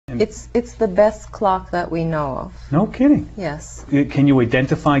It's the best clock that we know of. No kidding. Yes. Can you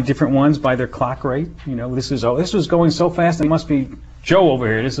identify different ones by their clock rate? You know, this was going so fast. It must be Joe over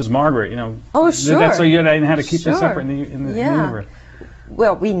here. This is Margaret. You know. Oh, sure. That's so you know how to keep them separate in the universe.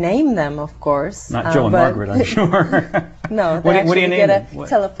 Well, we name them, of course. Not Joe and Margaret, I'm sure. No, they actually get a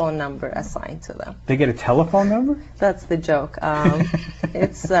telephone number assigned to them. They get a telephone number? That's the joke.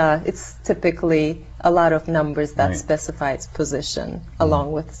 It's typically a lot of numbers that specify its position,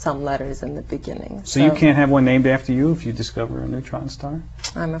 along with some letters in the beginning. So you can't have one named after you if you discover a neutron star?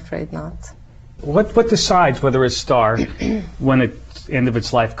 I'm afraid not. What decides whether a star, when at the end of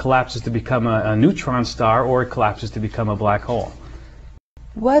its life, collapses to become a neutron star or it collapses to become a black hole?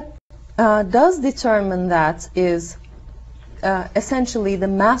 What does determine that is essentially the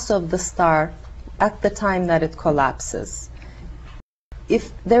mass of the star at the time that it collapses.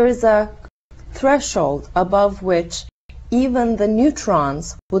 If there is a threshold above which even the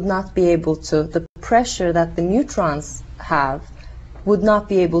neutrons would not be able to, the pressure that the neutrons have would not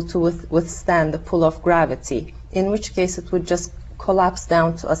be able to withstand the pull of gravity, in which case it would just collapse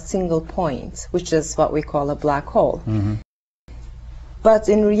down to a single point, which is what we call a black hole. But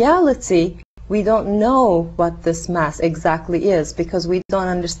in reality, we don't know what this mass exactly is because we don't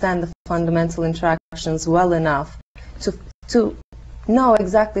understand the fundamental interactions well enough to know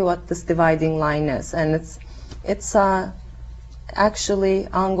exactly what this dividing line is. And it's actually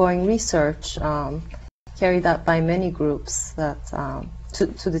ongoing research carried out by many groups that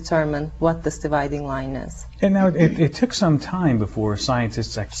to determine what this dividing line is. And now it took some time before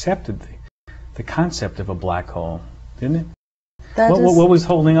scientists accepted the concept of a black hole, didn't it? What was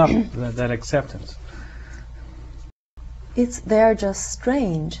holding up that acceptance? They are just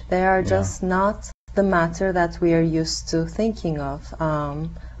strange. They are just not the matter that we are used to thinking of.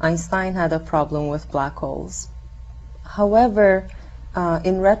 Einstein had a problem with black holes. However,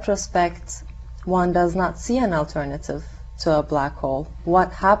 in retrospect, one does not see an alternative to a black hole.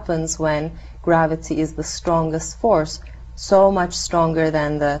 What happens when gravity is the strongest force, so much stronger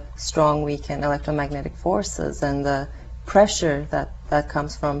than the strong, weak, and electromagnetic forces and the pressure that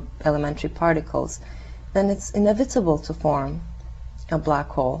comes from elementary particles, then it's inevitable to form a black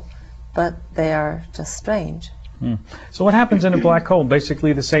hole. But they are just strange. So what happens in a black hole?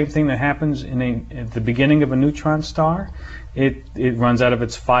 Basically the same thing that happens at the beginning of a neutron star. It runs out of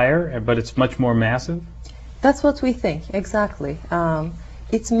its fire, but it's much more massive? That's what we think, exactly.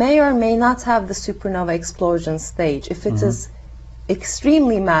 It may or may not have the supernova explosion stage. If it is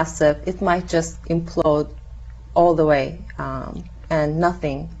extremely massive, it might just implode all the way and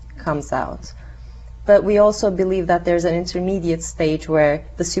nothing comes out. But we also believe that there's an intermediate stage where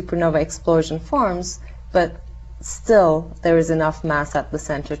the supernova explosion forms, but still there is enough mass at the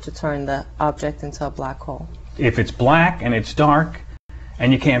center to turn the object into a black hole. If it's black and it's dark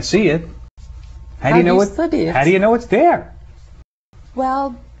and you can't see it, how do you know it's there?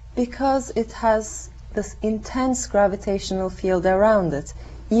 Well, because it has this intense gravitational field around it.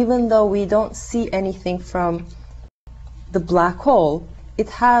 Even though we don't see anything from the black hole, it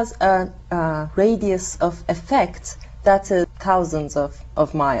has a radius of effect that is thousands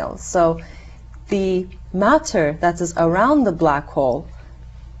of miles. So the matter that is around the black hole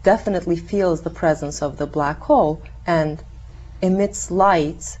definitely feels the presence of the black hole and emits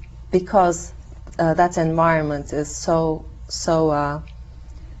light because that environment is so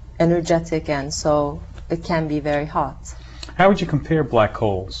energetic and so it can be very hot. How would you compare black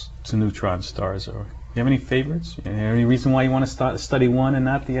holes to neutron stars? Or do you have any favorites? Is there any reason why you want to study one and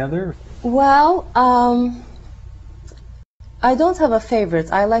not the other? Well, I don't have a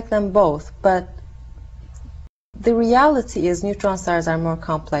favorite. I like them both, but the reality is neutron stars are more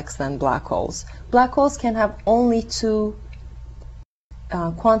complex than black holes. Black holes can have only two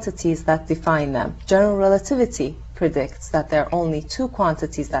quantities that define them. General relativity predicts that there are only two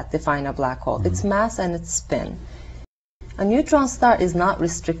quantities that define a black hole, its mass and its spin. A neutron star is not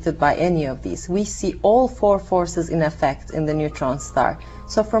restricted by any of these. We see all four forces in effect in the neutron star.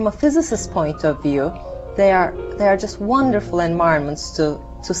 So from a physicist's point of view, they are just wonderful environments to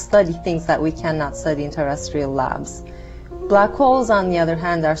study things that we cannot study in terrestrial labs. Black holes, on the other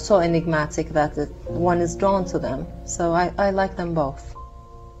hand, are so enigmatic that one is drawn to them. So I like them both.